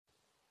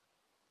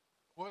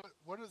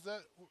What is that?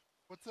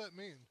 What's that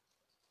mean?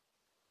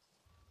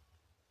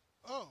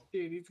 Oh.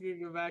 Dude, he's gonna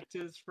go back to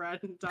his friend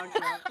and talk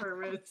about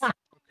permits.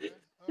 Okay.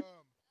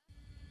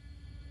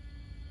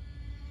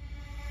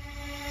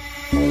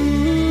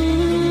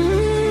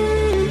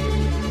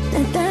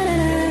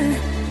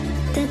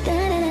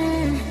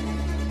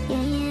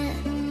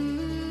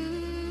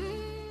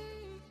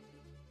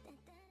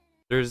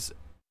 There's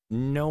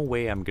no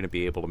way I'm going to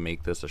be able to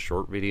make this a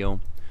short video,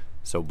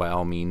 so by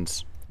all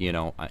means, you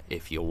know,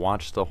 if you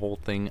watch the whole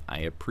thing,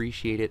 I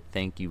appreciate it.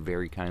 Thank you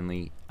very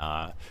kindly.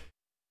 Okay,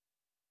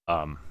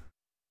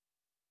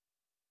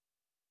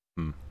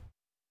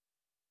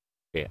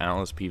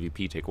 Analyst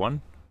PvP, take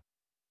one.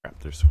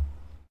 Crap, there's...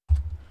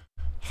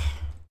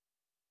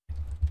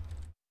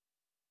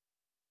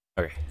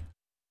 Okay.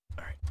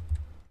 Alright.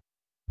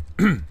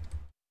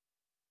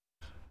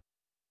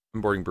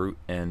 I'm Boarding Brute,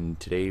 and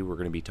today we're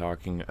going to be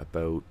talking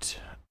about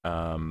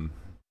a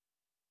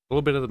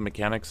little bit of the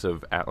mechanics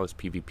of Atlas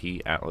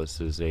PvP.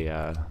 Atlas is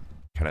a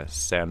kind of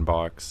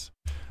sandbox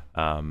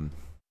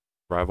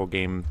rival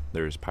game.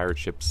 There's pirate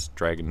ships,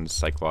 dragons,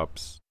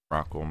 cyclops,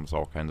 rock golems,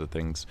 all kinds of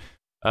things.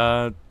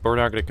 But we're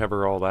not going to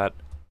cover all that.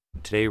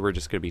 Today we're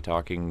just going to be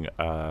talking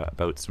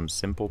about some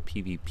simple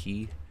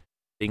PvP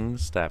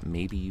things that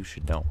maybe you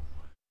should know.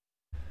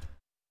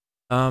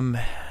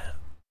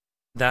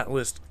 That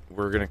list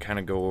we're going to kind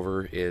of go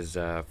over is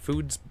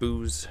foods,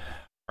 booze,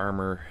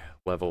 armor,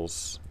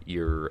 levels,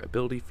 your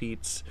ability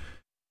feats,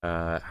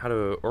 how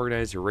to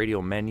organize your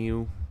radial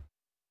menu,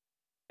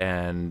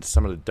 and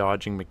some of the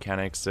dodging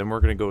mechanics. Then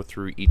we're going to go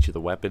through each of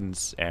the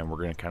weapons, and we're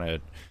going to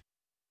kind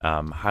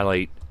of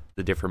highlight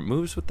the different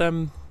moves with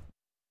them,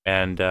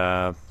 and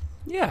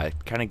yeah,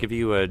 kind of give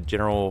you a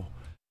general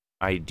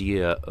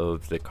idea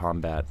of the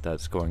combat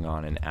that's going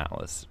on in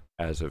Atlas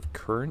as of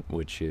current,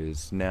 which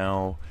is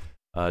now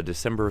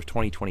December of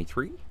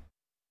 2023.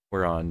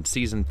 We're on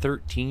season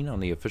 13 on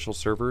the official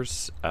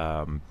servers.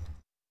 Yeah,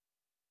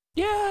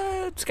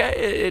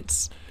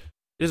 it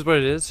is what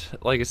it is.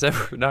 Like I said,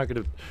 we're not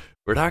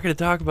gonna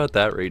talk about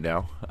that right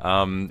now.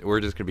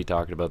 We're just gonna be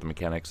talking about the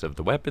mechanics of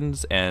the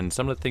weapons and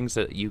some of the things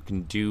that you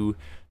can do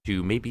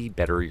to maybe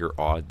better your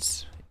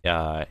odds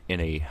in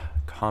a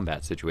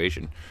combat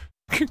situation.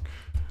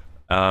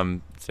 So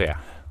yeah,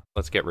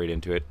 let's get right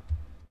into it.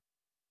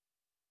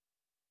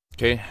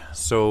 Okay,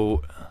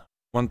 so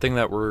one thing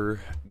that we're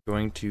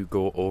going to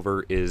go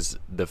over is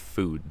the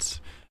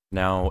foods.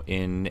 Now,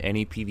 in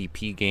any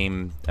PvP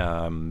game,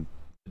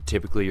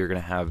 typically you're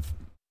going to have,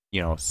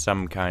 you know,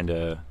 some kind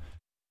of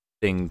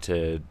thing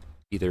to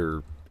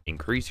either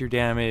increase your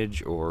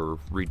damage or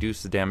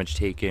reduce the damage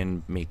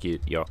taken, make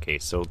it, yeah, okay,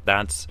 so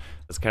that's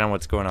kind of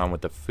what's going on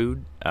with the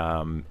food.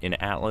 In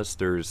Atlas,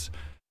 there's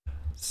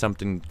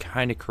something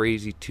kind of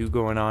crazy too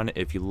going on.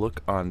 If you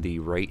look on the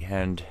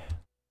right-hand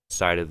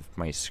side of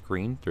my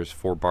screen, there's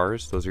 4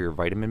 bars. Those are your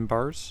vitamin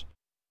bars.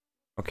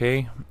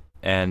 Okay,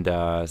 and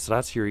so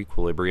that's your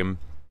equilibrium.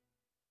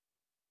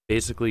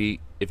 Basically,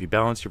 if you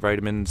balance your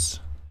vitamins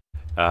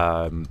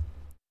and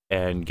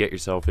get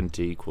yourself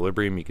into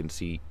equilibrium, you can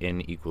see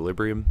in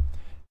equilibrium,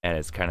 and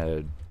it's kind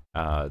of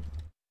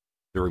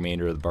the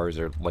remainder of the bars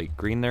are light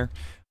green there.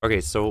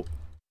 Okay, so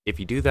if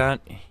you do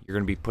that, you're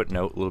going to be putting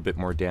out a little bit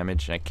more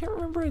damage, and I can't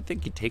remember, I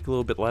think you take a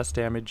little bit less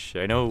damage.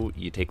 I know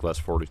you take less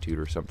fortitude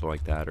or something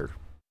like that, or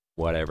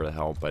whatever the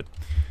hell, but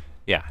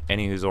yeah,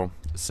 anyhoozle.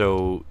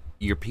 So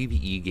your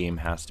PvE game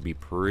has to be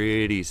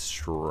pretty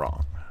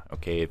strong,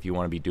 okay, if you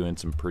want to be doing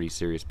some pretty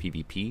serious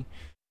PvP.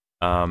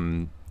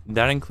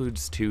 That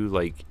includes too,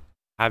 like,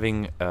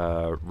 having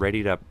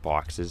readied up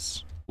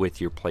boxes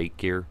with your plate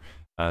gear.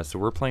 So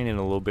we're playing in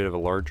a little bit of a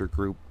larger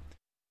group,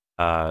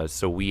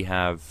 so we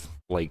have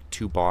like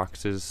 2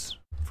 boxes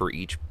for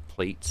each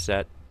plate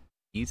set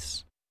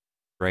piece,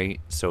 right?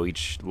 So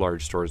each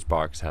large storage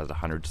box has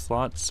 100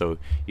 slots, so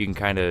you can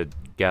kind of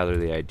gather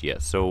the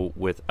idea. So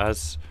with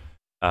us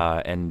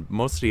and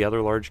most of the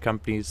other large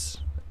companies,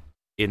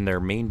 in their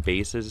main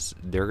bases,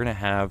 they're going to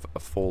have a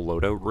full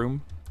loadout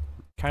room,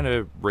 kind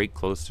of right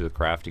close to the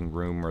crafting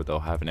room, or they'll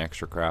have an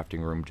extra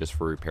crafting room just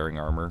for repairing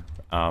armor.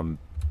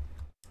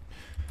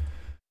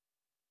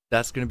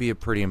 That's going to be a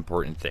pretty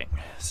important thing.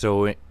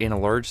 So in a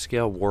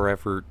large-scale war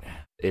effort,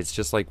 it's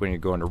just like when you're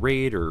going to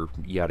raid or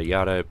yada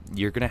yada,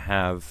 you're going to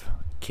have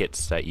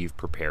kits that you've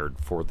prepared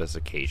for this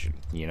occasion.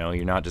 You know,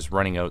 you're not just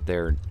running out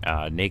there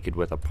naked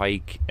with a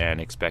pike and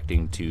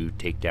expecting to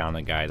take down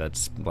a guy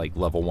that's like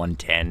level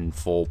 110,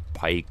 full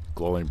pike,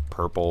 glowing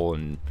purple,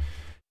 and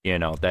you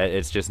know, that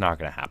it's just not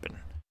going to happen.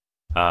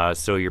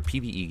 So your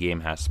PvE game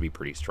has to be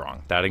pretty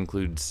strong. That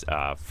includes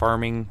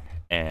farming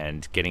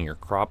and getting your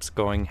crops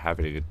going,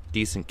 having a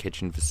decent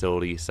kitchen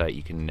facility so that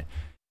you can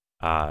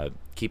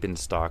keep in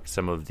stock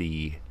some of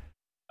the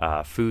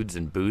foods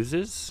and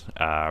boozes.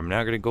 I'm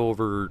not going to go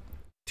over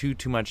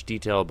too much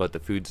detail about the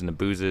foods and the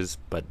boozes,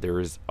 but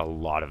there is a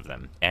lot of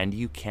them, and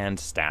you can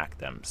stack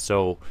them.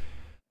 So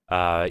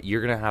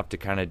you're going to have to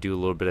kind of do a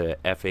little bit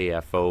of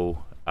FAFO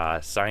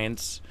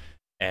science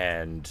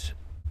and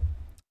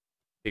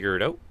figure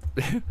it out.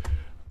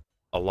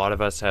 A lot of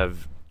us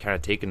have kind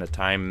of taken the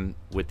time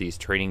with these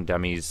training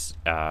dummies,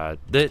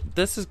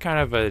 this is kind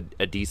of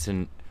a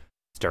decent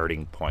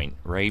starting point,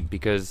 right?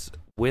 Because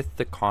with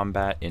the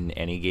combat in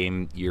any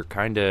game, you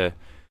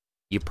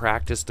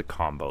practice the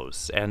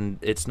combos, and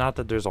it's not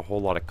that there's a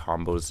whole lot of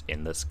combos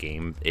in this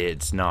game.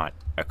 It's not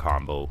a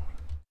combo,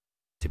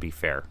 to be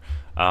fair.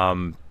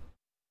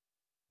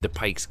 The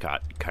Pike's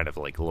got kind of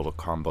like a little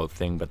combo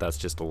thing, but that's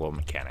just a little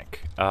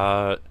mechanic.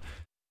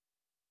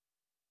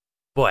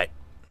 But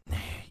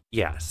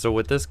yeah, so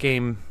with this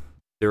game,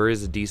 there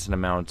is a decent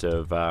amount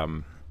of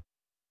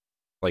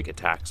like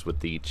attacks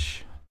with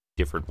each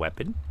different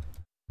weapon,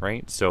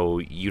 right? So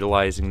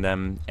utilizing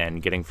them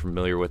and getting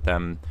familiar with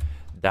them,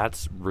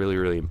 that's really,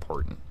 really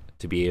important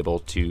to be able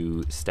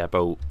to step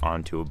out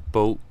onto a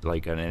boat,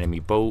 like an enemy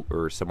boat,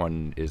 or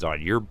someone is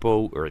on your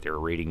boat, or they're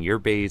raiding your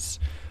base.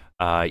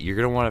 You're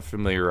going to want to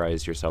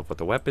familiarize yourself with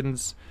the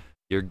weapons.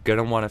 You're going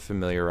to want to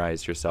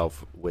familiarize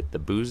yourself with the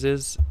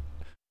boozes.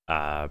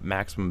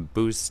 Maximum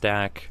booze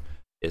stack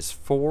is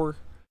 4.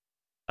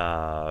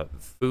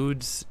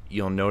 Foods,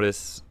 you'll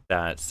notice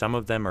that some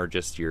of them are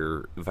just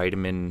your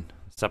vitamin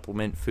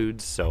supplement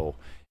foods, so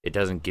it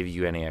doesn't give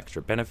you any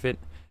extra benefit.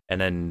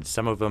 And then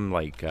some of them,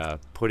 like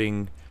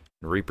pudding,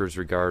 Reaper's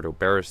Regard,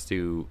 Obera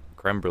Stew,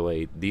 creme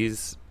brulee,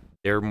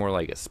 they're more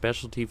like a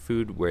specialty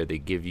food where they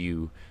give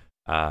you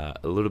a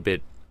little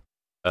bit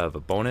of a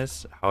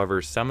bonus.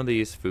 However, some of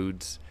these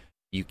foods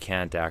you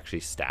can't actually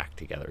stack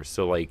together.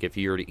 So like if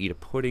you were to eat a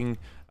pudding,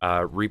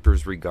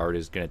 Reaper's Regard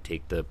is going to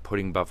take the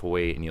pudding buff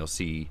away, and you'll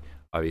see,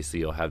 obviously,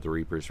 you'll have the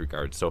Reaper's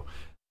Regard. So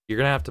you're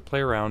going to have to play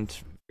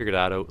around, figure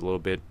that out a little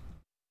bit.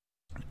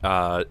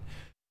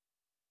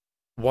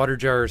 Water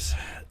jars,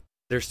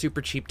 they're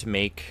super cheap to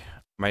make.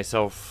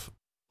 Myself,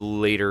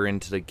 later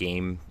into the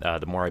game,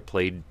 the more I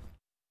played,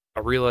 I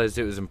realized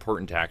it was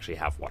important to actually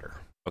have water.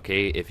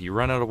 Okay, if you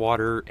run out of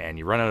water and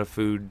you run out of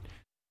food,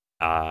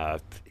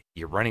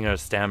 you're running out of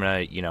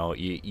stamina, you know,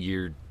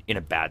 you're in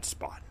a bad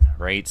spot,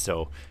 right?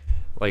 So,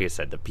 like I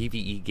said, the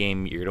PvE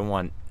game, you're going to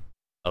want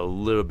a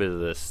little bit of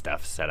this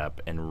stuff set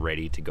up and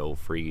ready to go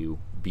for you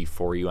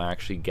before you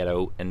actually get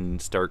out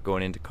and start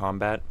going into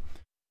combat.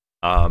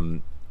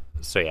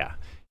 So yeah,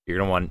 you're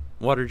going to want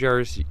water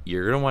jars,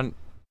 you're going to want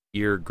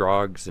your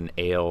grogs and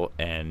ale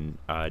and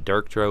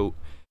dark drought.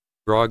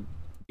 Grog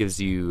gives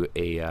you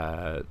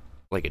a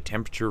like a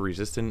temperature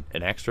resistant,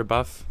 an extra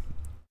buff.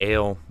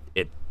 Ale,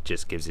 it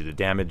just gives you the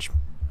damage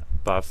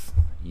buff,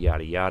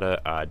 yada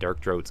yada. Dark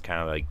Drought's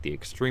kind of like the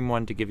extreme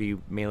one to give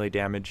you melee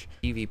damage.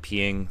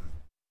 PvPing,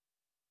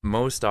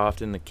 most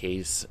often the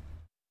case,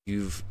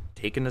 you've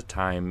taken the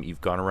time,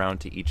 you've gone around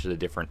to each of the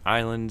different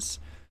islands,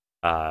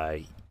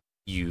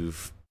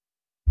 you've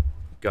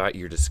got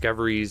your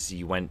discoveries,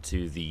 you went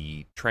to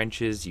the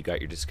trenches, you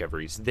got your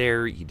discoveries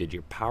there, you did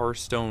your power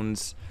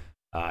stones,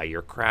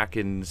 your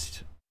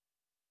krakens,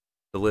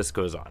 the list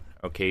goes on.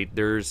 Okay,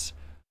 there's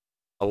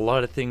a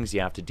lot of things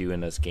you have to do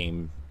in this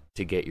game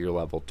to get your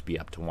level to be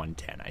up to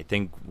 110. I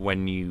think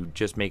when you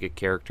just make a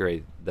character,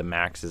 the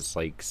max is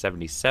like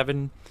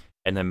 77,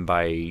 and then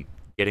by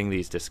getting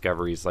these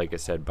discoveries, like I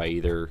said, by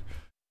either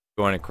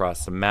going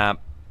across the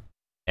map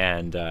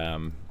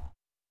and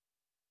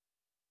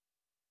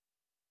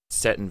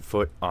setting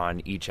foot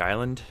on each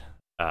island,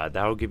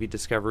 that'll give you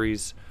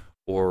discoveries,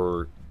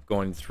 or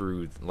going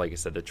through, like I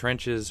said, the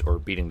trenches, or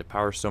beating the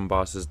Power Stone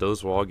bosses.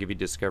 Those will all give you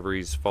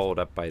discoveries, followed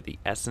up by the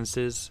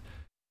essences.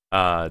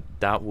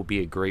 That will be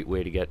a great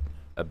way to get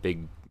a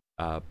big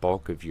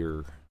bulk of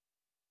your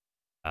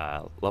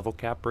level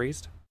cap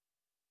raised.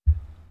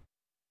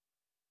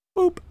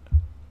 Boop.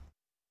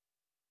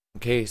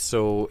 Okay,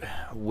 so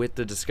with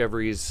the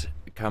discoveries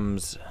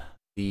comes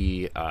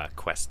the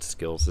quest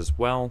skills as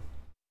well.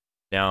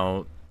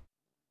 Now,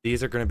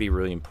 these are going to be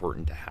really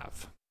important to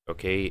have.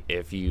 Okay,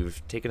 if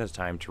you've taken the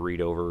time to read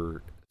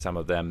over some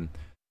of them,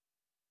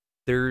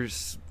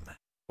 there's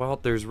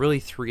really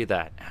 3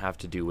 that have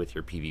to do with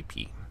your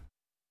PvP.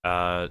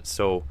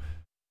 So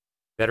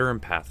Veteran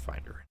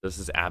Pathfinder, this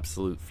is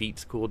absolute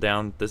feats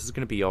cooldown. This is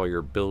going to be all your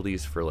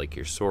abilities for like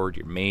your sword,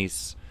 your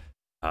mace,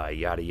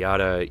 yada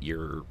yada,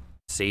 your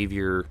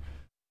savior.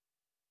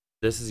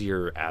 This is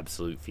your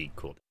absolute feat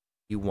cooldown.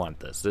 You want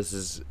this. This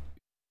is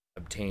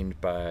obtained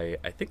by,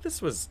 I think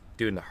this was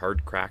doing the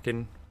hard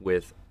Kraken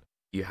with,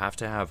 you have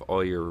to have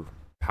all your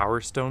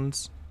power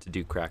stones to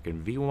do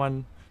Kraken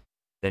V1.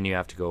 Then you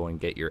have to go and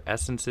get your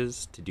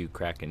essences to do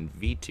Kraken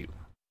V2.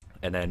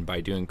 And then by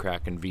doing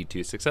Kraken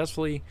V2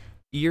 successfully,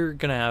 you're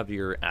going to have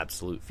your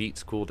absolute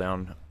feats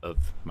cooldown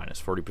of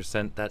minus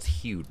 40%. That's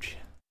huge.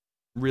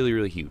 Really,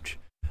 really huge.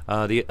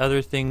 The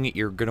other thing,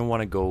 you're going to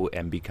want to go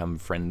and become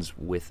friends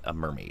with a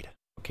mermaid.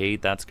 Okay,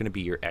 that's going to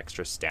be your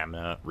extra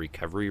stamina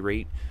recovery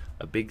rate.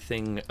 A big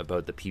thing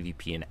about the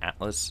PvP in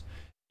Atlas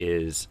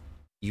is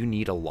you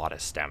need a lot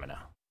of stamina.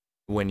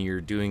 When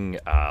you're doing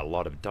a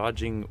lot of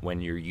dodging,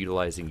 when you're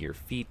utilizing your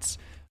feats,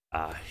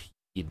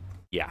 you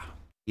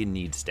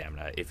need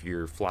stamina. If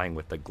you're flying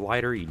with the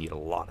glider, you need a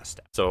lot of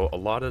stamina. So a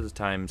lot of the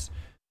times,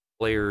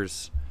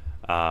 players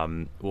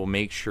will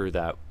make sure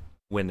that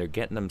when they're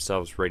getting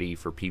themselves ready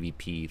for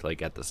PvP,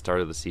 like at the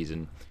start of the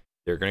season,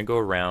 they're going to go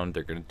around,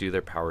 they're going to do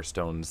their power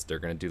stones, they're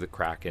going to do the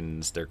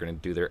krakens, they're going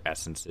to do their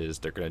essences,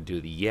 they're going to do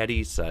the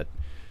yetis that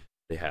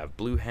they have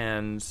blue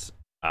hands,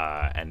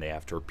 and they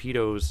have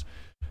torpedoes.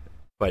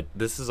 But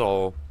this is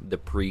all the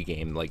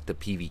pre-game, like the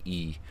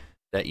PvE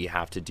that you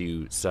have to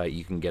do so that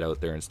you can get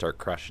out there and start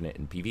crushing it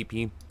in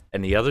PvP.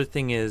 And the other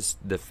thing is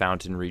the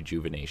fountain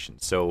rejuvenation.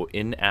 So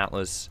in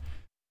Atlas,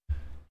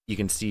 you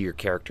can see your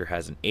character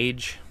has an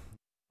age.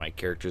 My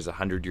character is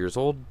 100 years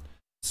old.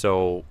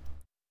 So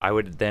I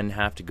would then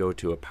have to go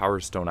to a Power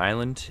Stone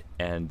Island,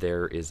 and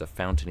there is a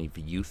Fountain of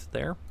Youth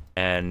there.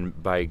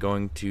 And by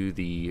going to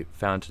the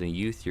Fountain of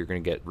Youth, you're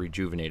going to get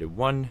rejuvenated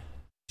 1,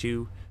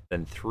 2,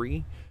 then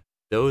 3.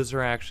 Those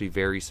are actually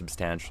very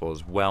substantial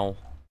as well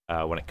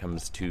when it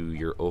comes to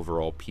your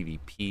overall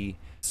PvP.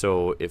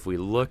 So if we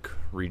look,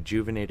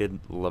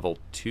 rejuvenated level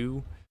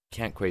 2,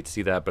 can't quite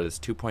see that, but it's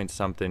 2 point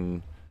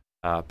something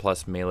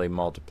plus melee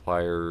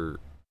multiplier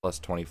plus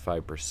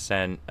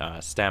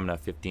 25%, stamina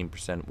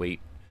 15%, weight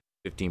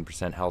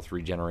 15%, health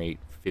regenerate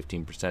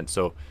 15%.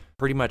 So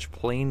pretty much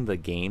playing the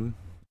game,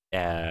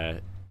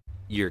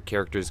 your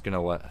character is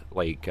gonna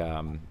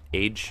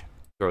age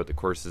throughout the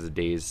course of the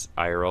day's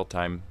IRL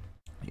time.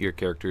 Your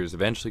character is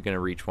eventually going to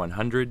reach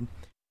 100.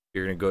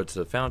 You're going to go to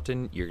the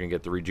fountain, you're going to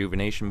get the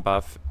rejuvenation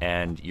buff,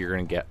 and you're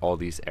going to get all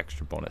these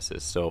extra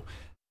bonuses. So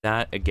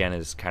that, again,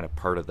 is kind of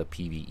part of the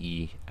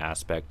PvE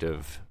aspect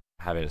of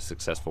having a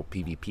successful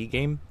PvP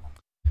game.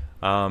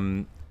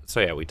 So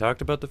yeah, we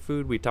talked about the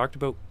food. We talked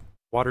about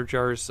water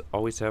jars.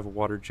 Always have a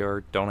water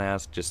jar. Don't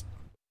ask, just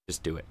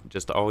do it.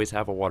 Just always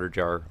have a water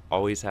jar.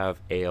 Always have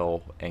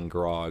ale and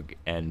grog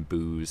and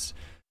booze.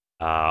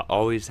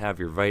 Always have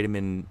your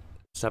vitamin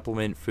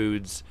supplement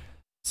foods.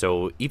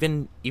 So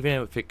even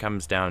if it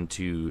comes down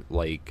to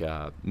like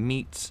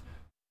meats,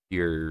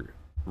 your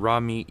raw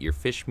meat, your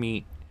fish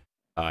meat,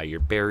 your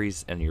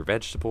berries, and your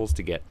vegetables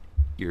to get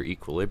your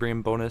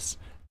equilibrium bonus,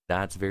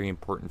 that's very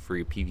important for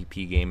your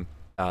PvP game.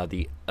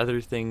 The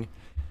other thing,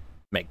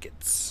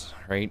 medkits,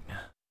 right?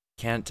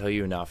 Can't tell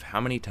you enough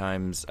how many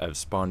times I've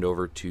spawned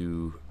over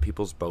to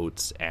people's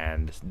boats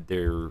and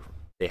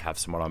they have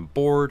someone on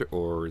board,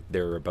 or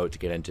they're about to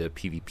get into a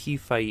PvP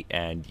fight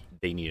and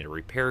they need a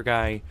repair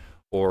guy,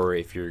 or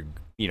if you're,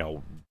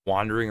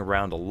 wandering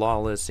around a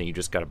lawless and you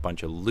just got a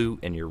bunch of loot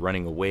and you're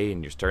running away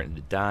and you're starting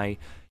to die,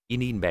 you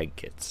need med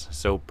kits.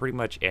 So pretty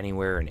much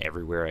anywhere and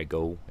everywhere I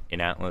go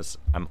in Atlas,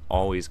 I'm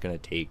always going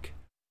to take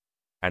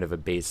kind of a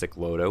basic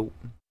loadout.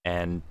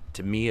 And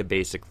to me, a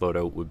basic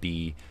loadout would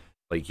be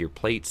like your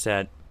plate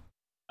set,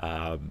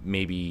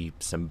 maybe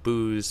some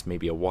booze,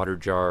 maybe a water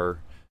jar,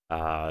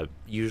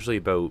 usually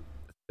about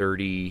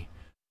 30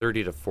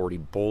 to 40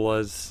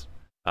 bolas.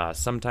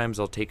 Sometimes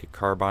I'll take a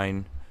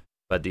carbine,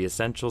 but the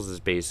essentials is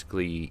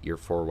basically your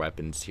 4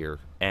 weapons here.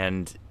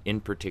 And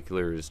in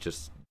particular is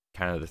just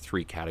kind of the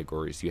 3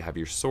 categories. You have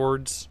your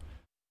swords,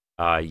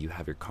 you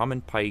have your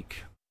common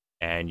pike,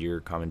 and your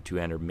common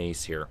 2-handed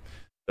mace here.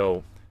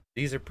 So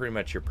these are pretty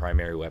much your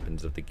primary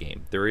weapons of the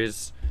game. There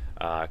is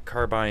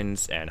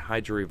carbines and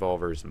hydro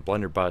revolvers and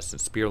blunderbuss and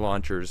spear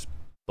launchers,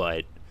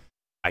 but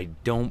I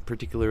don't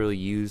particularly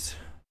use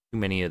too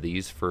many of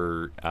these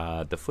for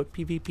the foot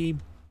PvP.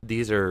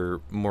 These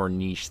are more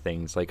niche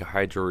things, like a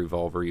hydro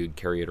revolver. You'd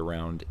carry it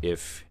around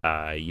if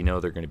you know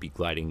they're going to be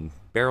gliding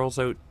barrels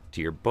out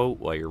to your boat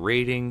while you're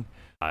raiding.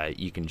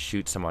 You can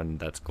shoot someone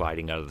that's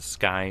gliding out of the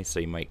sky, so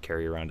you might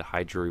carry around a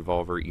hydro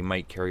revolver. You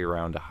might carry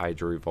around a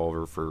hydro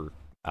revolver for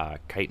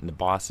kiting the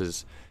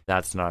bosses.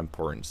 That's not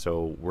important,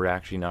 so we're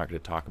actually not going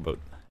to talk about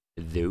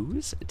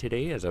those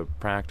today as a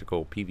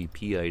practical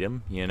PvP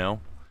item,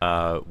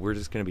 We're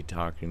just going to be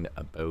talking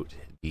about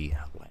the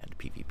land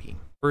PvP.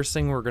 First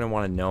thing we're going to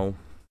want to know,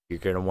 you're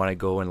going to want to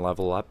go and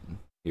level up.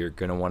 You're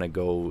going to want to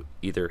go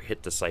either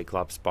hit the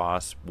Cyclops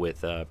boss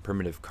with a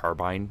primitive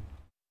carbine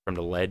from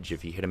the ledge.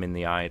 If you hit him in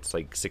the eye, it's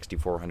like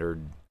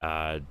 6,400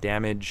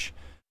 damage.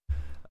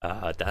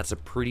 That's a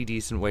pretty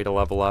decent way to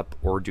level up,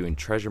 or doing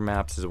treasure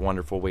maps is a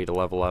wonderful way to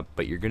level up,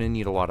 but you're going to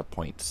need a lot of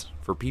points.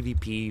 For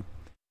PvP,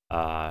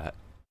 the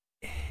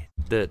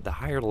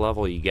higher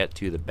level you get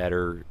to, the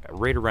better.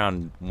 Right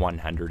around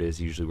 100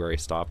 is usually where I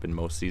stop in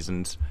most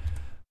seasons.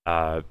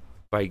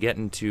 By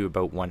getting to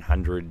about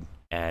 100,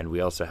 and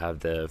we also have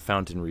the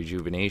fountain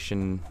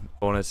rejuvenation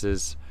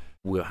bonuses,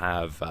 we'll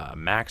have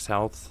max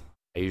health.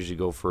 I usually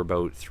go for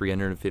about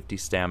 350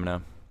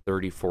 stamina,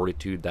 30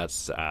 fortitude.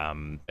 That's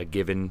a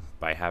given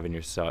by having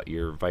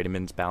your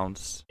vitamins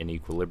balanced in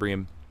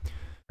equilibrium,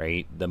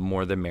 right? The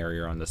more the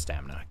merrier on the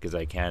stamina, because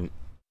I can't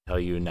tell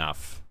you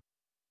enough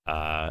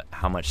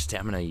how much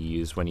stamina you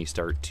use when you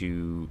start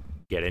to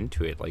get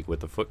into it, like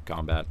with the foot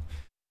combat.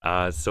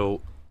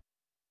 So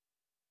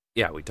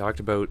yeah, we talked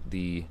about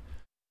the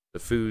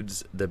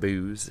foods, the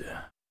booze.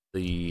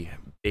 The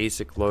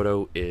basic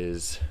loadout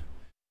is,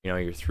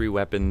 your 3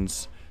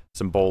 weapons,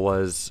 some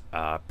bolas,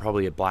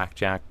 probably a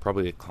blackjack,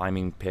 probably a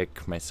climbing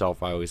pick.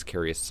 Myself, I always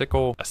carry a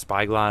sickle, a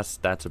spyglass.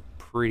 That's a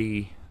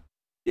pretty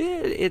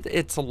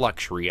It's a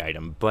luxury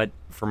item, but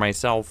for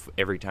myself,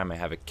 every time I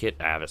have a kit,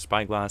 I have a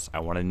spyglass, I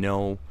want to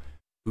know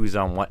who's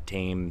on what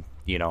tame.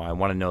 You know, I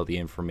want to know the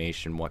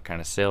information, what kind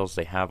of sails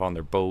they have on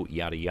their boat,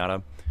 yada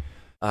yada.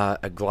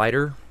 A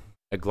glider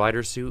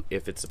suit,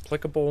 if it's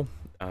applicable.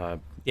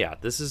 Yeah,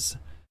 this is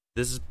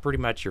pretty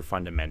much your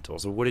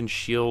fundamentals. A wooden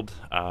shield.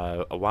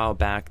 A while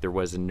back, there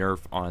was a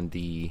nerf on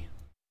the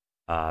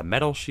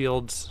metal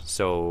shields,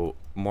 so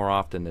more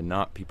often than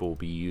not, people will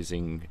be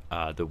using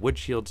the wood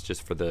shields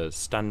just for the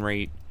stun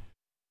rate.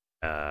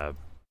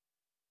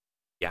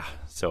 Yeah,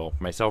 so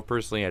myself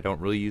personally, I don't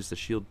really use the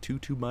shield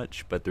too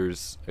much, but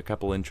there's a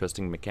couple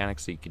interesting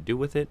mechanics that you can do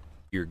with it.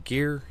 Your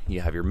gear, you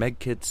have your med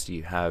kits,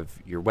 you have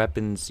your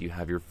weapons, you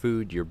have your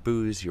food, your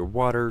booze, your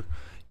water.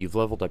 You've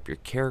leveled up your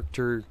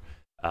character.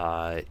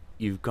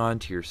 You've gone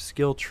to your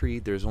skill tree.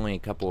 There's only a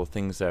couple of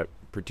things that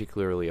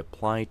particularly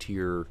apply to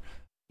your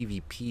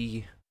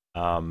PvP.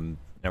 Now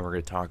we're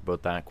going to talk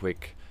about that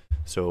quick.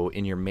 So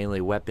in your melee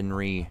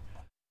weaponry,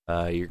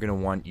 you're going to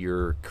want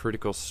your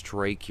critical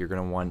strike. You're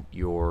going to want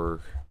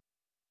your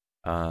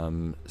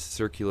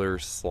circular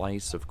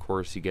slice. Of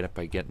course, you get it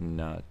by getting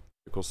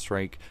critical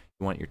strike.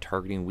 You want your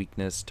targeting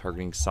weakness,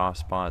 targeting soft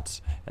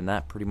spots, and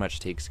that pretty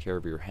much takes care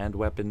of your hand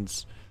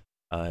weapons.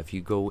 If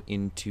you go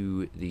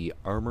into the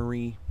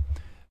armory,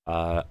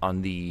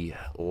 on the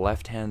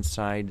left-hand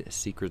side,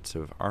 secrets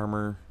of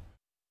armor.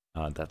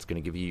 That's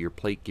going to give you your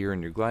plate gear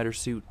and your glider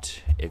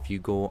suit. If you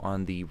go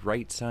on the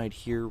right side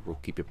here, we'll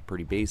keep it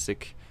pretty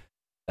basic.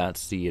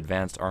 That's the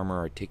advanced armor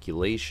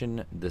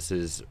articulation. This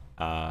is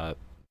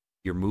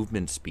your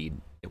movement speed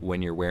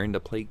when you're wearing the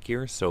plate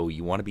gear. So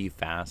you want to be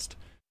fast.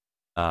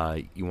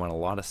 You want a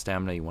lot of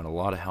stamina. You want a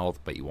lot of health,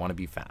 but you want to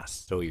be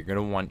fast. So you're going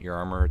to want your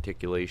armor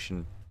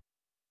articulation.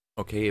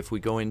 Okay, if we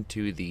go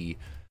into the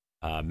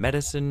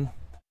medicine,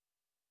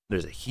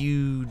 there's a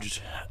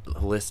huge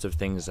list of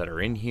things that are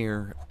in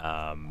here.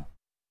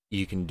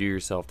 You can do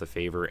yourself the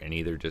favor and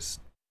either just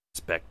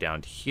spec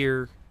down to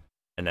here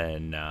and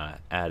then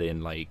add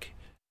in like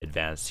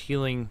advanced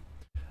healing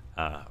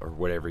or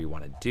whatever you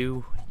want to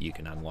do. You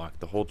can unlock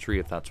the whole tree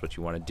if that's what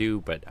you want to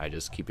do, but I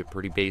just keep it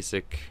pretty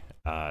basic.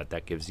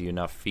 That gives you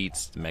enough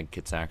feats. The med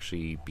kits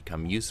actually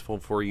become useful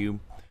for you.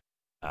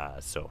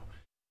 So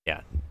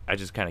yeah, I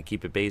just kind of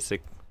keep it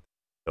basic.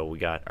 So we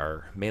got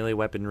our melee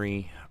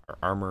weaponry, our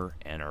armor,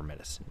 and our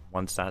medicine.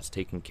 Once that's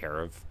taken care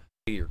of,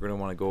 you're going to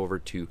want to go over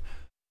to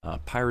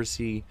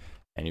piracy,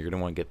 and you're going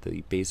to want to get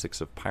the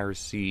basics of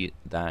piracy.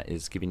 That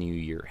is giving you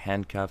your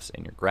handcuffs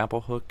and your grapple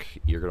hook.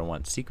 You're going to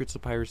want secrets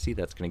of piracy.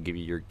 That's going to give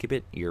you your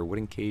gibbet, your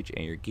wooden cage,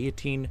 and your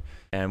guillotine.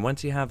 And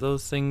once you have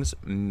those things,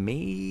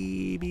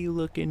 maybe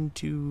look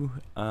into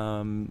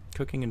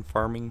cooking and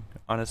farming,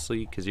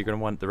 honestly, because you're going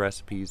to want the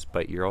recipes,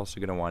 but you're also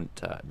going to want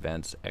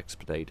advanced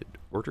expedited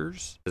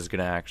orders. This is going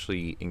to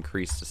actually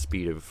increase the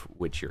speed of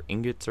which your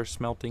ingots are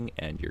smelting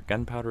and your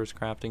gunpowder is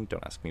crafting.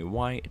 Don't ask me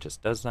why, it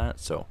just does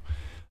that. So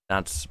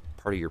that's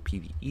part of your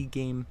PvE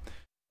game.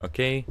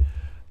 Okay,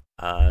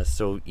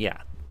 so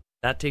yeah,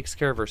 that takes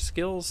care of our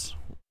skills.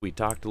 We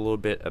talked a little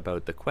bit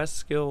about the quest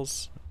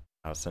skills,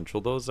 how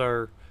essential those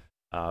are,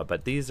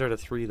 but these are the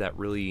three that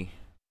really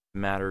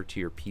matter to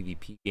your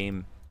PvP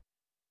game.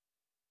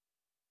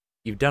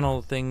 You've done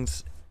all the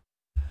things,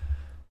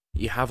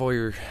 you have all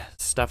your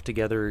stuff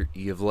together,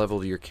 you've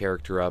leveled your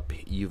character up,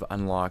 you've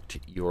unlocked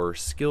your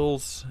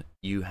skills,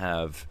 you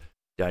have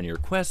done your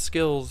quest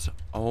skills.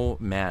 Oh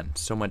man,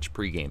 so much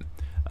pregame.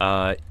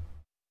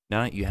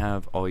 Now you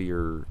have all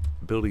your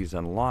abilities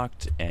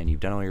unlocked and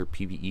you've done all your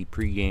PvE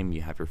pregame,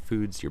 you have your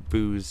foods, your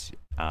booze,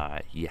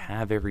 you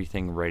have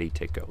everything ready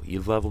to go.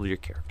 You've leveled your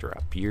character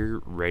up,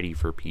 you're ready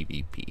for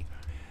PvP.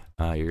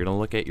 You're going to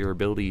look at your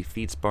ability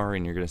feats bar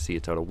and you're going to see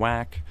it's out of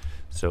whack,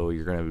 so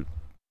you're going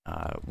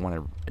to want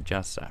to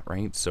adjust that,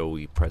 right? So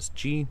we press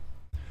G,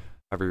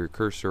 hover your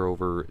cursor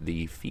over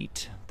the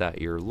feat that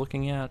you're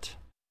looking at,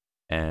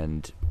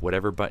 and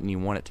whatever button you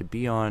want it to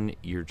be on,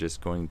 you're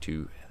just going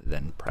to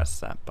then press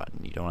that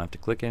button. You don't have to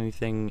click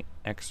anything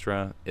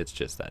extra, it's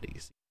just that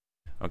easy.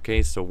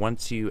 Okay, so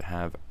once you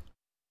have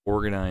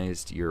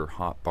organized your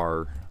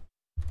hotbar,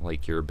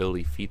 like your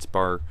ability feats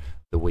bar,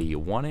 the way you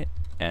want it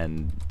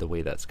and the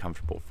way that's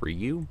comfortable for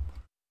you,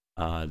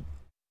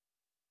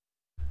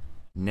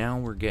 now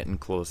we're getting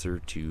closer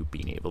to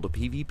being able to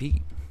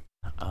PvP.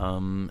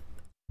 One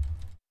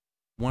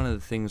of the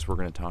things we're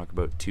going to talk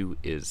about too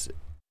is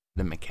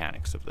the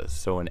mechanics of this.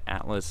 So in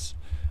Atlas,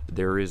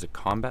 there is a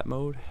combat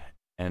mode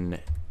and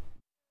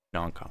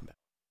non-combat.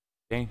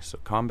 Okay, so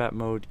combat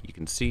mode, you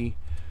can see,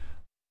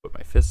 put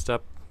my fist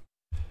up,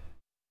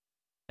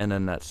 and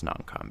then that's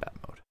non-combat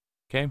mode.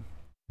 Okay,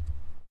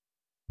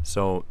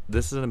 so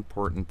this is an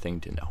important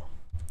thing to know.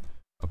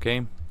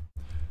 Okay,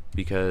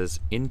 because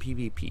in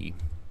PvP,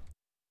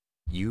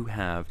 you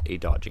have a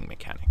dodging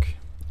mechanic.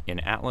 In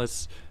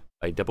Atlas,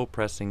 by double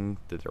pressing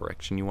the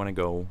direction you want to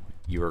go,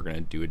 you are going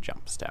to do a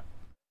jump step.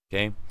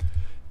 Okay,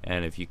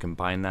 and if you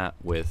combine that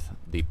with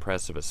the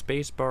press of a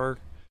space bar,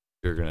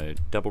 you're going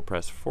to double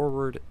press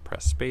forward,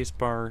 press space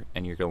bar,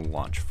 and you're going to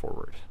launch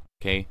forward.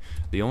 Okay,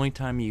 the only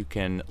time you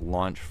can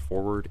launch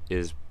forward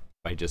is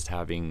by just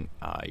having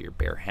your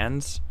bare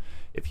hands.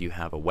 If you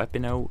have a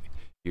weapon out,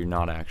 you're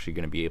not actually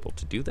going to be able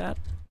to do that.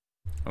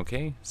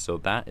 Okay, so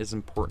that is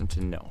important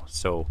to know.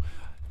 So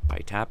by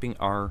tapping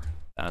R,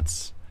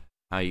 that's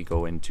how you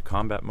go into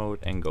combat mode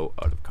and go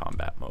out of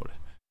combat mode.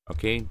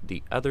 Okay,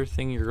 the other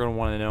thing you're going to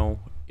want to know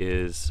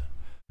is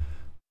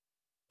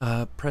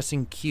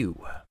pressing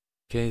Q.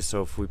 Okay,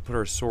 so if we put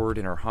our sword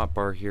in our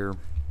hotbar here,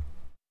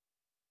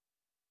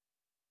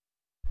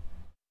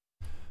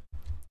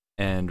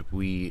 and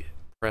we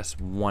press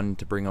 1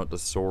 to bring out the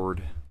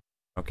sword,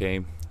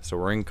 okay, so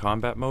we're in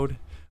combat mode,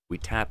 we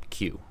tap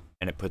Q,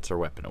 and it puts our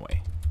weapon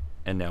away.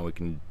 And now we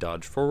can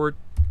dodge forward,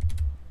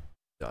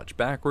 dodge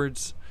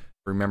backwards.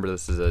 Remember,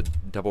 this is a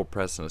double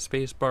press and a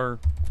space bar.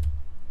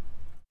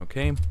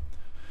 Okay,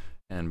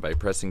 and by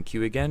pressing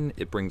Q again,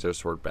 it brings our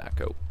sword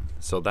back out.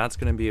 So that's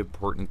going to be an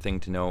important thing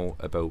to know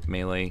about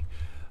melee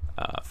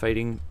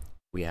fighting.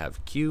 We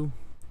have Q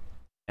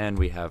and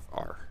we have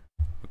R.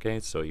 Okay,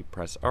 so you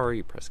press R,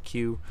 you press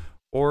Q,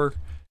 or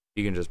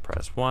you can just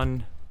press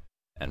 1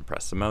 and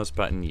press the mouse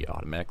button. You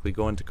automatically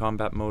go into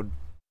combat mode.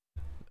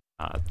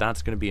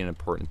 That's going to be an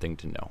important thing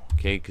to know,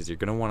 okay, because you're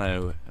going to want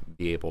to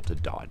be able to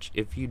dodge.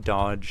 If you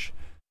dodge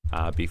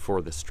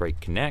before the strike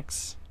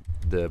connects,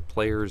 the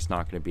player's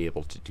not going to be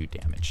able to do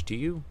damage to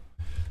you.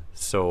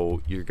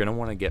 So you're going to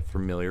want to get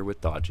familiar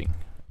with dodging,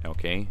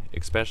 okay,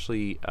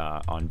 especially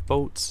on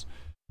boats.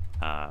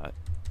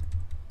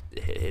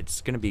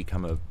 It's going to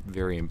become a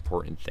very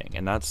important thing,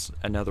 and that's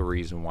another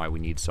reason why we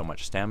need so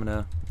much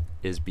stamina,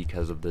 is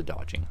because of the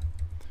dodging.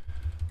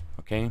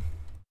 Okay,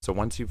 so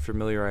once you've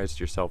familiarized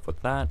yourself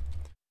with that,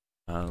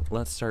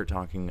 let's start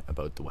talking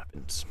about the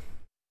weapons.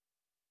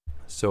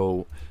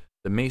 So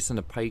the mace and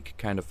the pike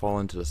kind of fall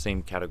into the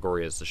same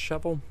category as the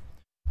shovel.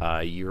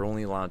 You're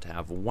only allowed to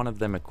have one of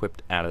them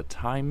equipped at a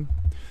time.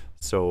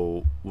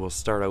 So we'll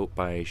start out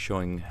by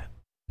showing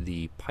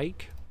the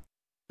pike.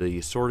 The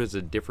sword is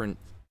a different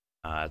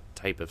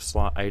type of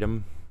slot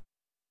item.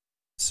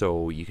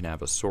 So you can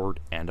have a sword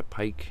and a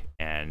pike,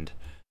 and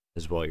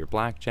as well your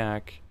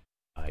blackjack.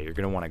 You're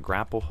going to want a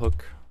grapple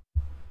hook.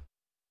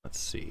 Let's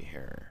see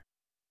here.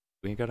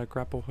 We got a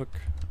grapple hook.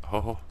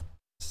 Oh,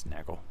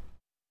 snaggle.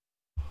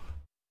 Give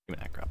me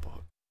that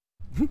grapple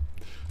hook.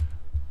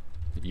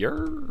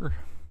 Yer.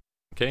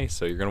 Okay,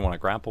 so you're going to want a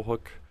grapple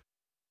hook.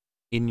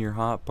 In your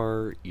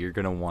hotbar, you're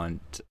going to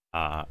want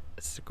a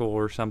sickle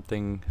or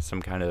something,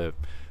 some kind of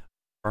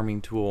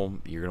farming tool.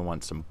 You're going to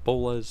want some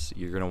bolas.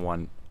 You're going to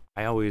want,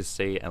 I always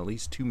say, at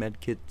least 2 med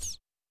kits.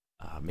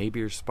 Maybe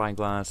your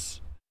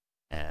spyglass.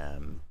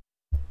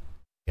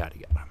 Yada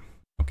yada.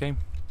 Okay,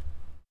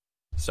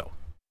 so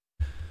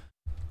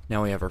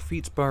now we have our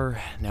feats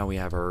bar. Now we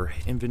have our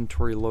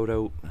inventory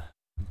loadout.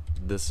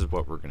 This is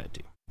what we're going to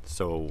do.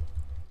 So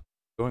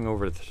going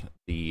over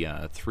the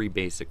 3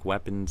 basic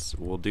weapons,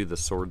 we'll do the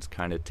swords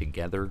kind of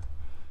together.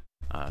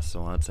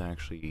 So let's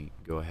actually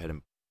go ahead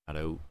and put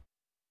that out.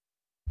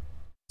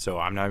 So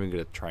I'm not even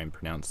going to try and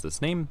pronounce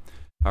this name.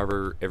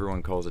 However,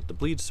 everyone calls it the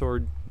bleed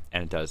sword,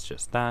 and it does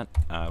just that.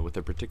 With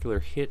a particular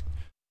hit,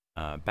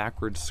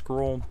 backwards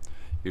scroll,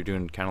 you're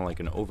doing kind of like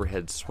an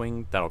overhead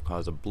swing. That'll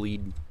cause a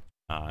bleed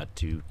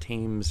to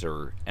tames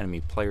or enemy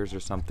players or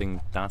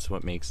something. That's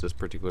what makes this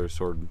particular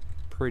sword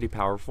pretty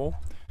powerful.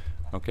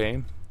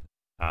 Okay,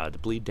 the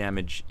bleed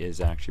damage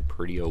is actually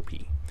pretty OP.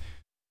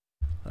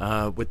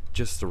 With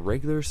just the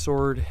regular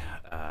sword,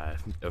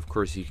 of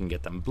course you can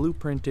get them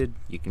blueprinted.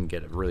 You can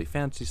get a really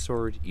fancy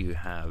sword. You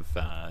have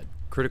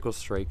critical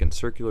strike and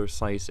circular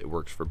slice. It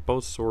works for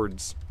both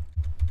swords.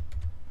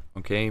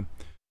 Okay,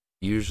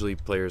 usually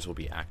players will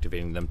be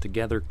activating them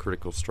together.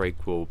 Critical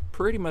strike will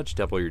pretty much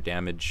double your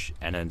damage,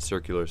 and then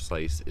circular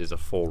slice is a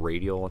full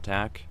radial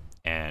attack,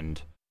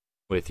 and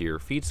with your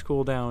feats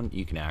cooldown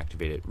you can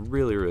activate it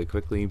really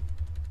quickly.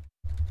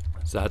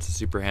 So that's a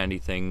super handy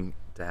thing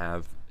to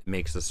have. It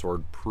makes the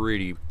sword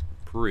pretty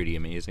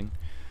amazing.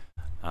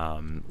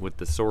 With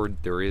the sword,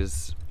 there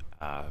is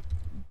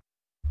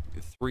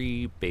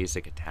 3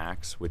 basic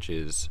attacks, which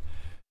is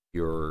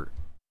your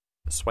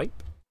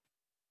swipe.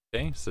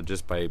 Okay, so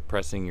just by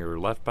pressing your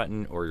left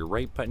button or your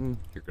right button,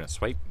 you're going to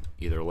swipe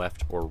either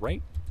left or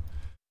right.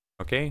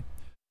 Okay,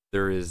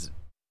 there is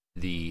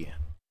the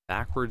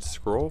backwards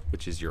scroll,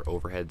 which is your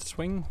overhead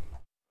swing.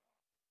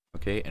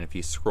 Okay, and if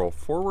you scroll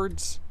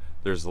forwards,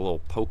 there's a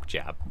little poke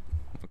jab.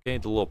 Okay,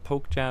 the little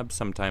poke jab,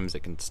 sometimes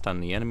it can stun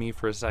the enemy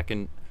for a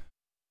second.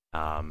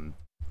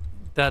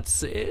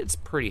 It's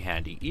pretty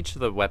handy. Each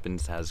of the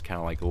weapons has kind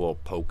of like a little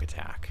poke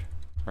attack,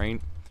 right?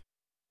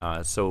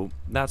 So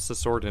that's the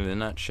sword in a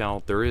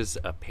nutshell. There is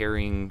a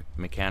parrying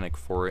mechanic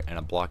for it and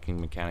a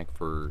blocking mechanic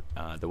for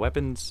the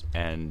weapons,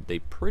 and they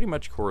pretty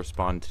much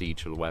correspond to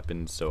each of the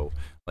weapons. So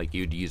like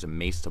you'd use a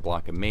mace to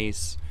block a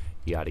mace,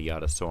 yada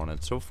yada, so on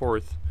and so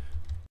forth.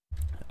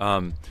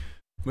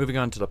 Moving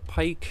on to the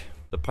pike.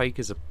 The pike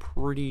is a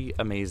pretty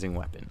amazing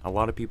weapon. A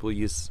lot of people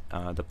use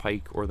the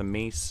pike or the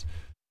mace,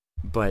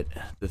 but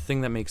the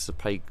thing that makes the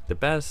pike the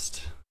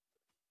best,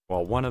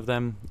 well, one of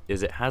them,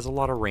 is it has a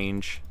lot of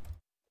range.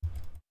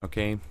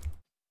 Okay,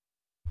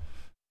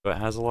 So it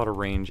has a lot of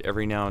range.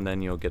 Every now and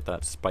then you'll get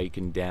that spike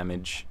in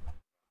damage.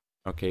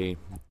 Okay,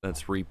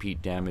 that's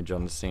repeat damage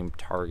on the same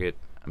target.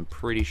 I'm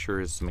pretty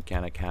sure it's a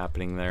mechanic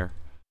happening there.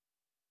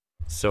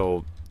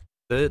 So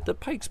the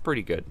pike's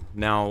pretty good.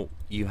 Now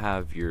you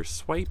have your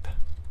swipe,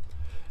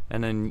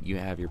 and then you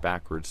have your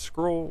backward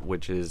scroll,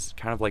 which is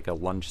kind of like a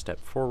lunge step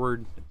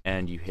forward,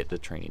 and you hit the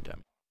training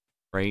dummy.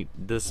 Right?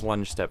 This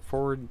lunge step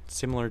forward,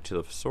 similar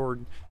to the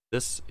sword,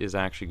 this is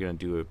actually going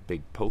to do a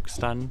big poke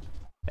stun,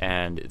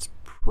 and it's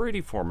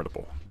pretty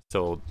formidable.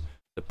 So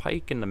the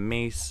pike and the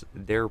mace,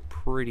 they're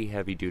pretty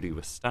heavy duty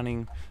with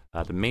stunning.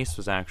 The mace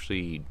was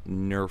actually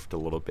nerfed a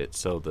little bit,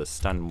 so the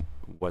stun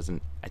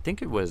wasn't, I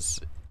think it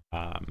was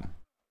a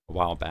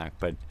while back,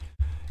 but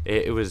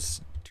it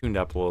was tuned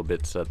up a little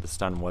bit so that the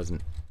stun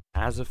wasn't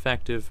as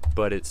effective,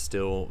 but it's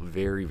still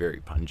very,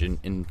 very pungent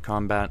in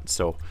combat.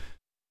 So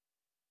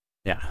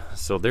yeah,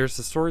 so there's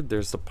the sword,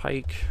 there's the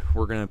pike.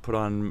 We're going to put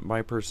on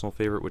my personal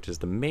favorite, which is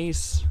the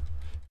mace.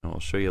 And I'll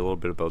show you a little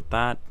bit about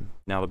that.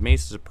 Now, the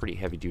mace is a pretty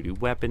heavy-duty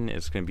weapon.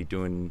 It's going to be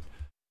doing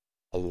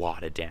a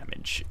lot of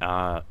damage.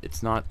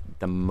 It's not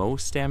the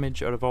most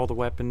damage out of all the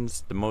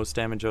weapons. The most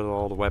damage out of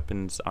all the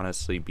weapons,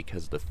 honestly,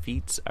 because of the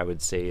feats, I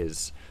would say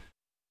is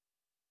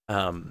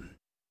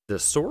the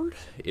sword.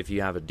 If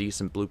you have a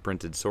decent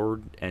blueprinted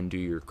sword and do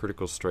your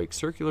critical strike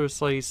circular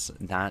slice,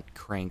 that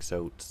cranks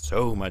out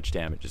so much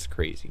damage. It's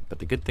crazy. But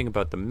the good thing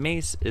about the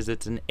mace is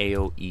it's an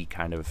AoE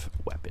kind of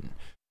weapon,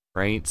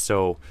 right?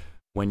 So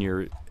when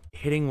you're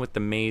hitting with the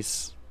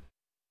mace,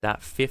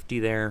 that 50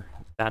 there,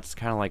 that's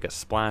kind of like a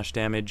splash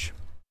damage.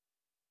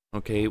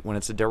 Okay, when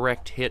it's a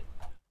direct hit,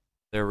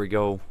 there we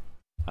go.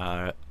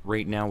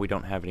 Right now we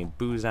don't have any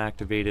booze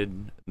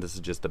activated. This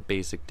is just the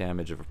basic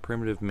damage of a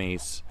primitive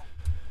mace.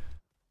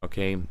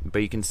 Okay,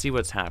 but you can see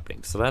what's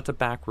happening. So that's a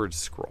backwards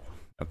scroll.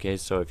 Okay,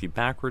 so if you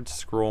backwards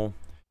scroll,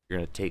 you're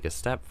going to take a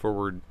step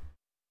forward,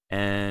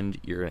 and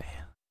you're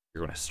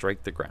going to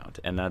strike the ground.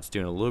 And that's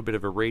doing a little bit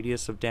of a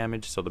radius of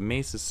damage, so the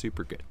mace is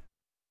super good.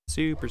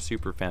 Super,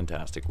 super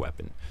fantastic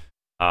weapon.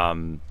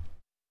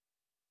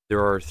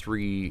 There are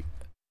 3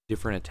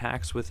 different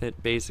attacks with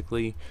it,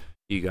 basically.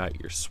 You got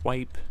your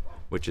swipe,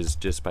 which is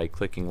just by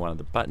clicking one of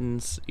the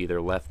buttons,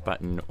 either left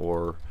button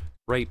or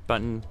right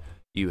button.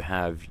 You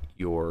have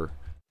your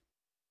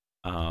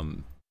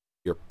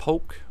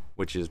poke,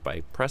 which is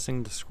by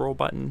pressing the scroll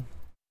button.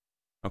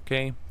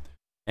 Okay,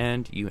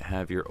 and you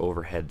have your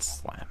overhead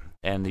slam.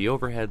 And the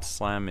overhead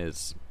slam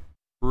is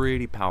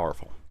pretty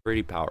powerful.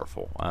 Pretty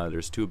powerful.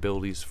 There's 2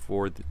 abilities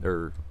for,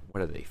 or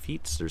what are they,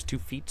 feats? There's 2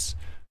 feats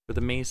for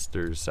the mace.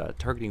 There's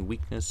targeting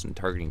weakness and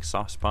targeting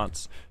soft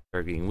spots.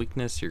 Targeting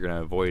weakness, you're going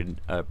to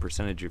avoid a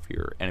percentage of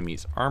your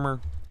enemy's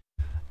armor.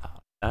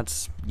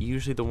 That's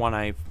usually the one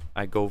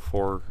I go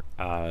for.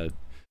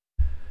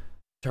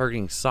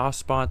 Targeting soft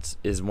spots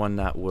is one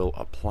that will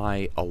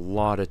apply a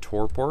lot of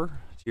torpor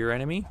to your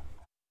enemy.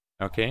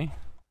 Okay,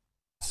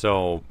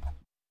 so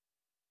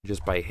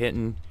just by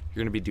hitting,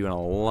 you're going to be doing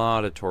a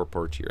lot of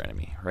torpor to your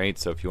enemy, right?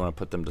 So if you want to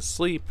put them to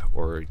sleep,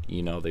 or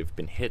you know they've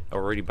been hit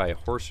already by a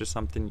horse or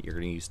something, you're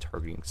going to use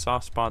targeting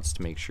soft spots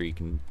to make sure you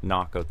can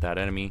knock out that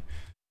enemy.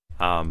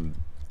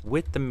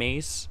 With the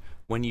mace,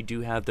 when you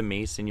do have the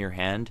mace in your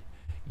hand,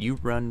 you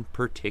run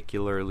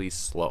particularly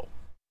slow.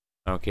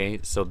 Okay,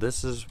 so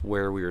this is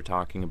where we were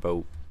talking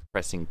about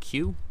pressing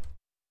Q.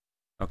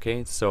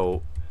 Okay,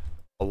 so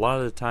a lot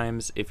of the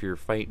times if you're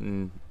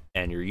fighting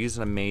and you're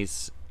using a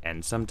mace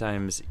and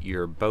sometimes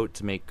you're about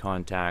to make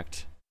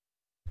contact,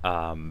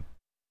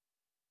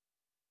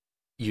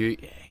 you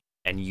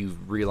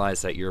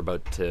realize that you're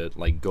about to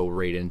like go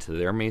right into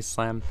their mace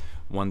slam,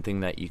 one thing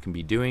that you can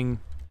be doing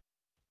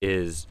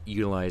is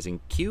utilizing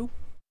Q.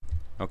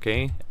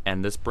 Okay,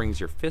 and this brings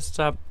your fists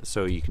up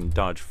so you can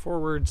dodge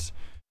forwards,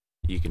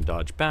 you can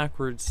dodge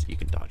backwards, you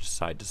can dodge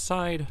side to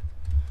side,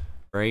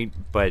 right?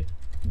 But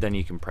then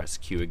you can press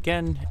Q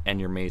again and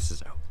your mace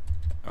is out.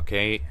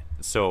 Okay,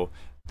 so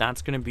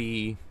that's going to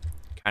be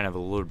kind of a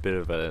little bit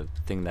of a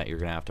thing that you're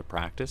going to have to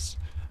practice.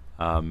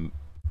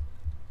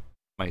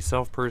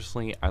 Myself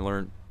personally, I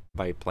learned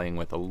by playing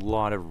with a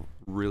lot of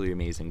really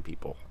amazing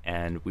people,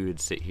 and we would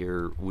sit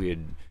here,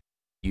 we'd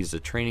use a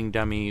training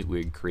dummy,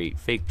 we'd create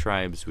fake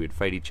tribes, we'd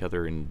fight each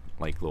other in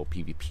like little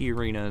PvP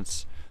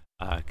arenas,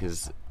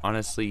 because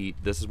honestly,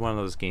 this is one of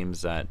those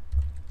games that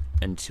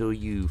until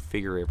you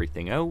figure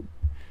everything out,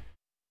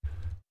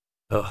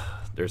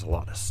 there's a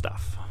lot of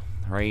stuff,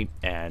 right?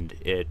 And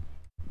it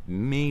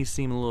may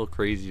seem a little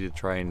crazy to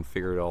try and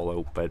figure it all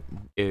out, but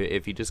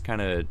if you just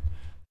kind of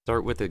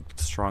start with a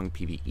strong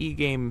PvE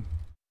game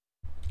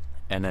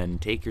and then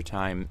take your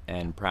time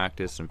and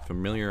practice and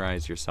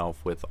familiarize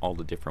yourself with all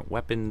the different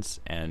weapons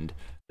and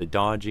the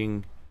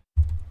dodging,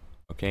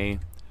 okay,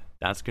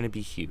 that's going to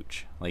be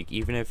huge. Like,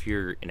 even if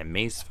you're in a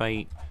mace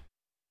fight,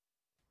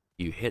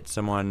 you hit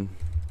someone,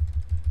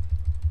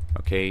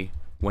 okay,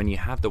 when you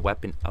have the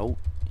weapon out,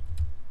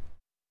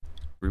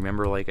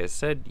 remember, like I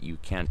said, you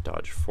can't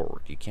dodge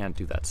forward. You can't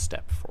do that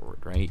step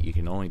forward, right? You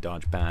can only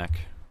dodge back,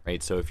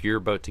 right? So if you're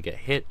about to get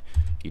hit,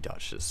 you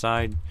dodge to the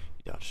side,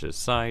 you dodge to the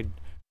side,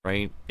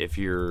 right? If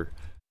you're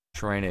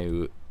trying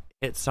to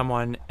hit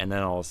someone and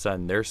then all of a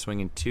sudden they're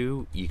swinging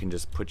too, you can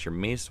just put your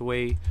mace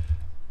away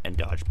and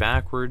dodge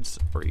backwards,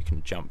 or you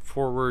can jump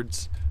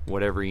forwards,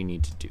 whatever you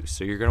need to do.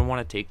 So you're going to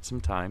want to take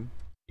some time.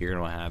 You're going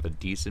to want to have a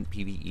decent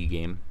PvE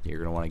game. You're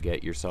going to want to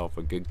get yourself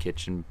a good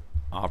kitchen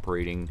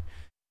operating.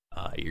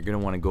 You're going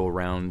to want to go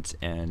around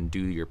and do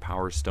your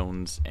power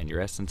stones and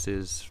your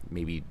essences.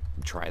 Maybe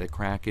try the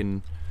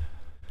Kraken.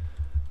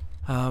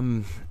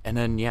 And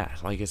then, yeah,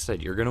 like I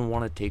said, you're going to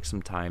want to take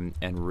some time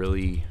and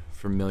really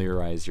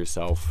familiarize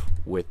yourself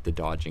with the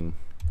dodging.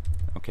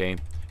 Okay?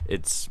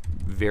 It's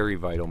very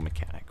vital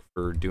mechanic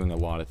for doing a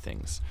lot of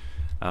things.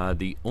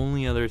 The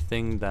only other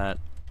thing that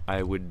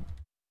I would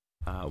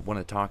want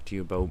to talk to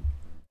you about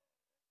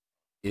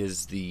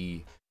is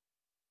the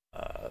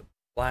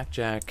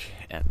blackjack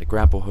and the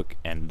grapple hook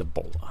and the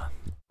bola.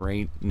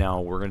 Right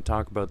now we're going to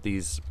talk about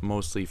these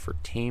mostly for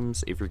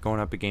tames. If you're going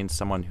up against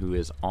someone who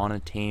is on a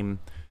tame,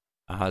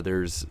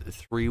 there's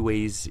 3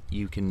 ways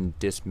you can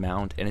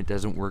dismount, and it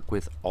doesn't work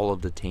with all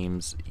of the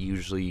tames.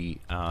 Usually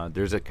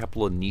there's a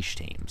couple of niche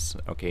tames,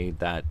 okay,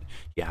 that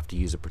you have to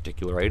use a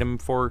particular item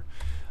for,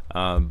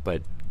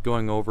 but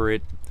going over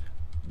it,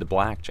 the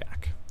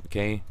blackjack,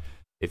 okay,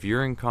 if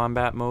you're in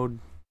combat mode,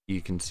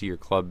 you can see your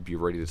club, you're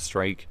ready to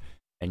strike,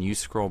 and you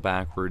scroll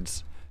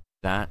backwards,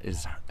 that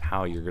is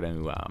how you're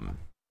going to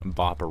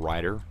bop a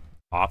rider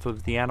off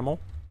of the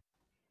animal.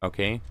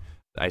 Okay,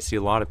 I see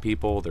a lot of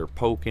people, they're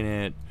poking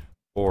it,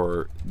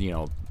 or you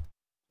know,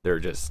 they're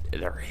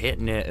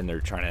hitting it and they're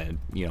trying to,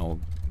 you know,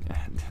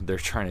 they're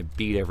trying to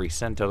beat every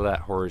cent out of that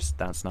horse.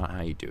 That's not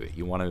how you do it.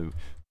 You want to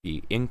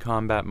be in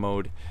combat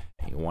mode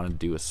and you want to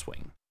do a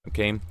swing.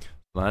 Okay,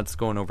 so that's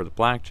going over the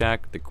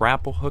blackjack. The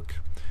grapple hook,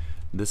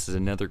 this is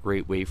another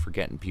great way for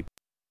getting people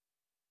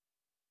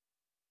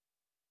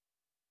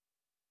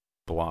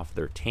off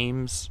their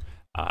tames,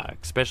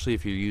 especially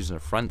if you're using a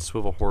front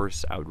swivel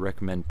horse. I would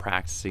recommend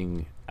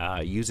practicing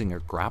using a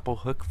grapple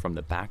hook from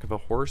the back of a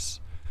horse,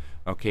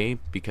 okay,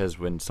 because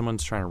when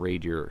someone's trying to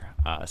raid your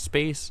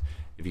space,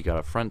 if you got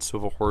a front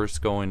swivel horse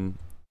going,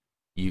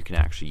 you can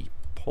actually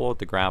pull out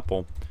the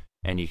grapple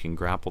and you can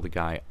grapple the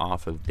guy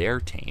off of their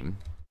tame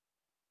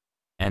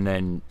and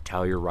then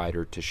tell your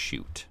rider to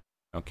shoot.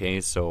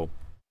 Okay, so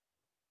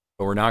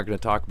but we're not going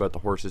to talk about the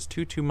horses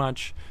too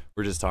much.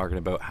 We're just talking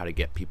about how to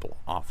get people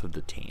off of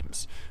the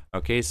tames.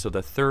 Okay, so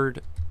the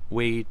third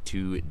way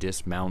to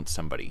dismount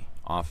somebody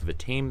off of a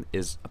tame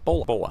is a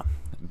bola.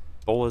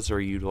 Bolas are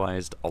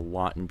utilized a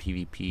lot in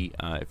PvP.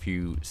 If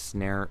you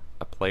snare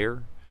a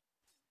player,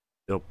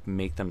 it'll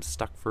make them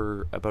stuck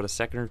for about a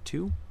second or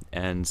two,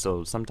 and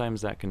so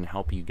sometimes that can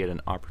help you get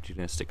an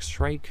opportunistic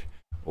strike,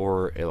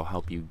 or it'll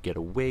help you get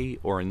away,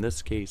 or in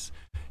this case,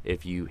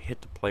 if you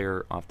hit the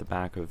player off the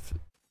back of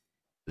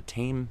the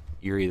tame,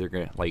 you're either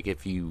gonna, like,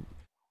 if you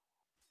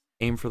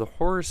aim for the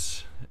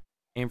horse,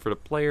 aim for the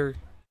player,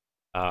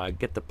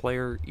 get the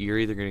player, you're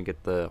either gonna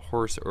get the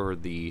horse or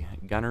the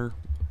gunner.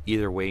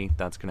 Either way,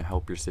 that's gonna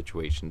help your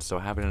situation. So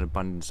having an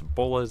abundance of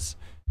bolas,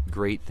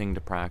 great thing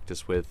to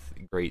practice with,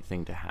 great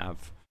thing to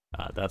have.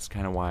 That's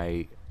kind of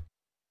why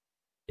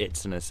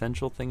it's an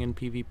essential thing in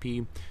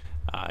PvP.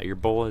 Your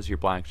bolas, your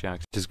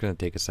blackjacks. Just gonna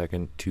take a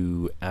second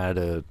to add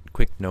a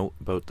quick note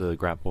about the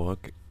grapple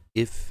hook.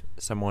 If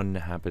someone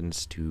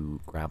happens to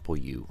grapple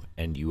you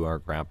and you are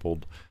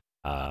grappled,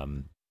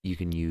 you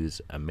can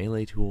use a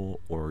melee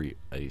tool or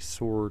a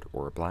sword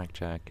or a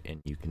blackjack,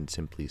 and you can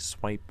simply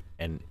swipe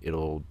and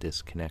it'll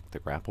disconnect the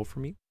grapple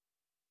from you.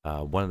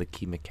 One of the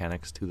key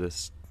mechanics to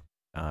this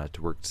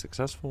to work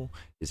successful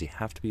is you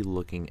have to be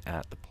looking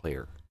at the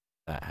player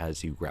that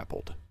has you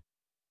grappled.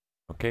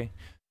 Okay,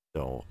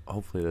 so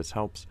hopefully this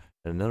helps.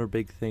 And another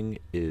big thing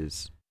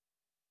is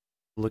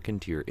look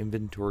into your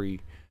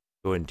inventory,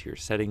 go into your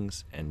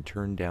settings, and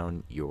turn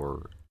down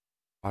your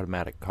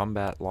automatic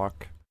combat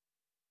lock.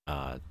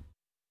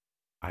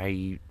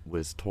 I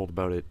was told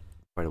about it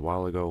quite a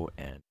while ago,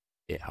 and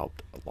it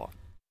helped a lot.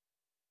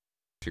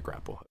 Your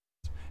grapple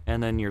hooks.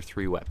 And then your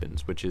 3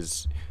 weapons, which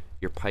is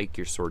your pike,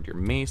 your sword, your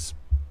mace.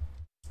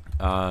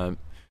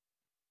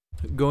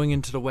 Going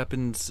into the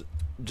weapons,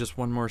 just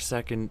one more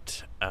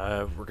second,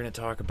 we're going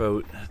to talk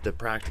about the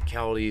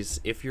practicalities.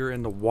 If you're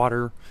in the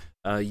water,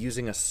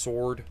 using a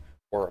sword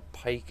or a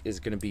pike is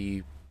going to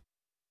be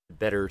a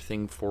better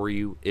thing for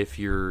you. If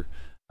you're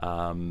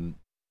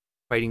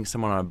fighting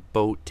someone on a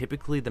boat,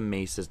 typically the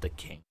mace is the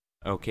king.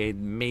 Okay,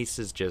 mace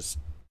is just,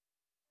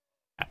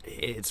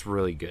 it's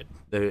really good.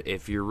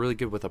 If you're really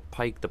good with a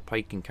pike, the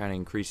pike can kind of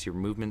increase your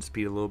movement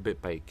speed a little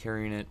bit by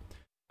carrying it.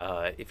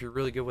 If you're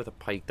really good with a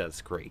pike,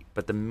 that's great.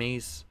 But the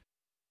mace,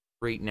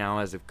 right now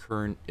as of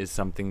current, is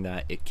something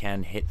that it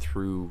can hit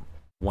through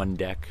one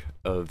deck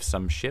of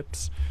some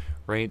ships.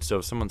 Right, so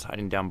if someone's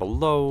hiding down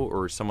below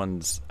or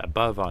someone's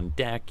above on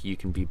deck, you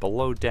can be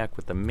below deck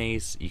with the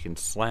mace, you can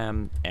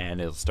slam and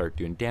it'll start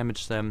doing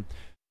damage to them.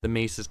 The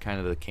mace is kind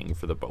of the king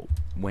for the boat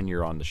when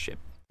you're on the ship.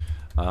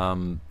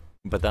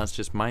 But that's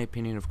just my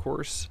opinion, of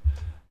course.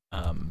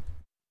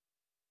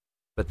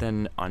 But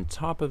then on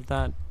top of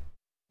that,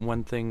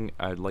 one thing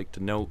I'd like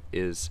to note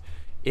is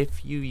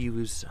if you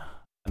use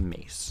a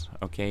mace,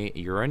 okay?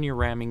 You're on your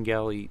ramming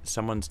galley,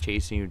 someone's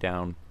chasing you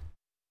down.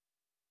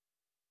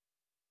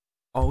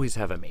 Always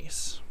have a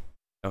mace,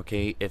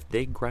 okay? If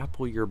they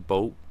grapple your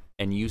boat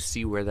and you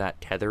see where that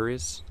tether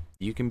is,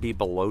 you can be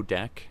below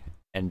deck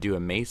and do a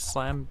mace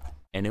slam,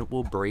 and it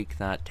will break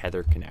that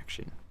tether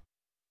connection,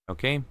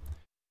 okay?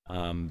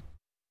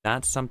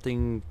 That's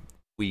something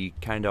we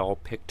kind of all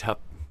picked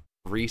up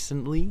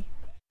recently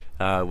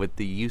with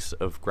the use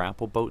of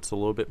grapple boats a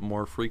little bit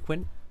more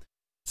frequent.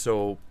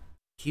 So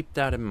keep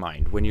that in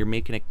mind. When you're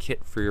making a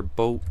kit for your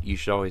boat, you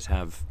should always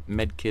have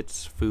med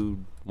kits,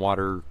 food,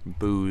 water,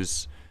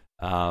 booze,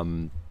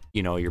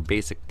 you know, your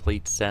basic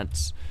plate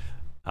sets,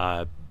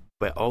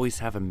 but always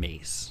have a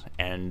mace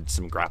and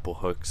some grapple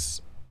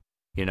hooks,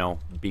 you know,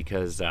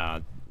 because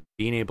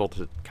being able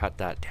to cut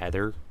that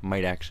tether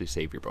might actually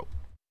save your boat.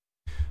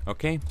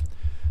 Okay,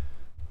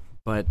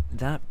 but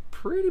that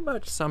pretty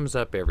much sums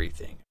up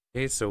everything.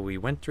 Okay, so we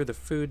went through the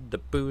food, the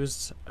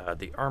booze,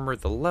 the armor,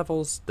 the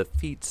levels, the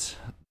feats,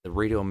 the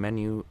radio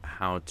menu,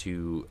 how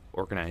to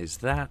organize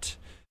that.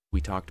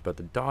 We talked about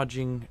the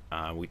dodging.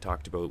 We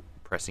talked about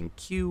pressing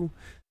Q,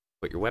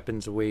 put your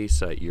weapons away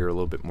so that you're a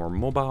little bit more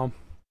mobile.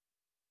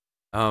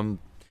 That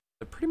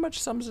pretty much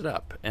sums it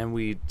up. And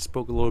we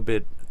spoke a little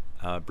bit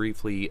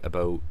briefly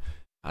about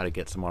how to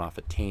get someone off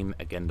a tame.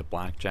 Again, the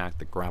blackjack,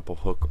 the grapple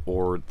hook,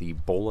 or the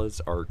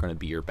bolas are going to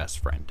be your best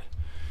friend.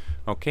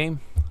 Okay,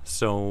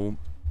 so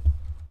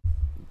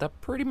that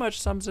pretty much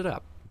sums it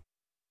up.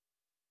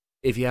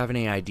 If you have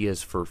any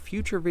ideas for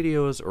future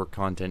videos or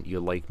content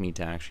you'd like me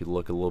to actually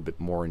look a little bit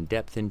more in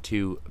depth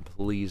into,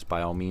 please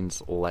by all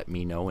means let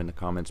me know in the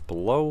comments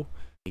below.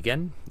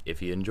 Again,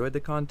 if you enjoyed the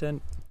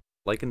content,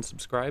 like and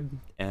subscribe,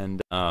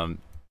 and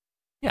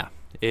yeah,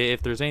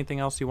 if there's anything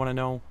else you want to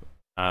know,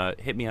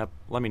 hit me up,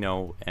 let me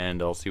know,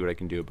 and I'll see what I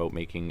can do about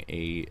making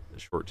a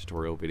short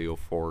tutorial video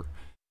for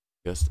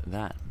just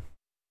that.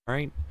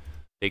 Alright,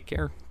 take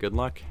care, good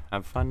luck,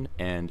 have fun,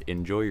 and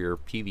enjoy your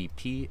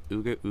PvP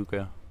Ooga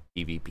Ooga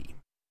PvP.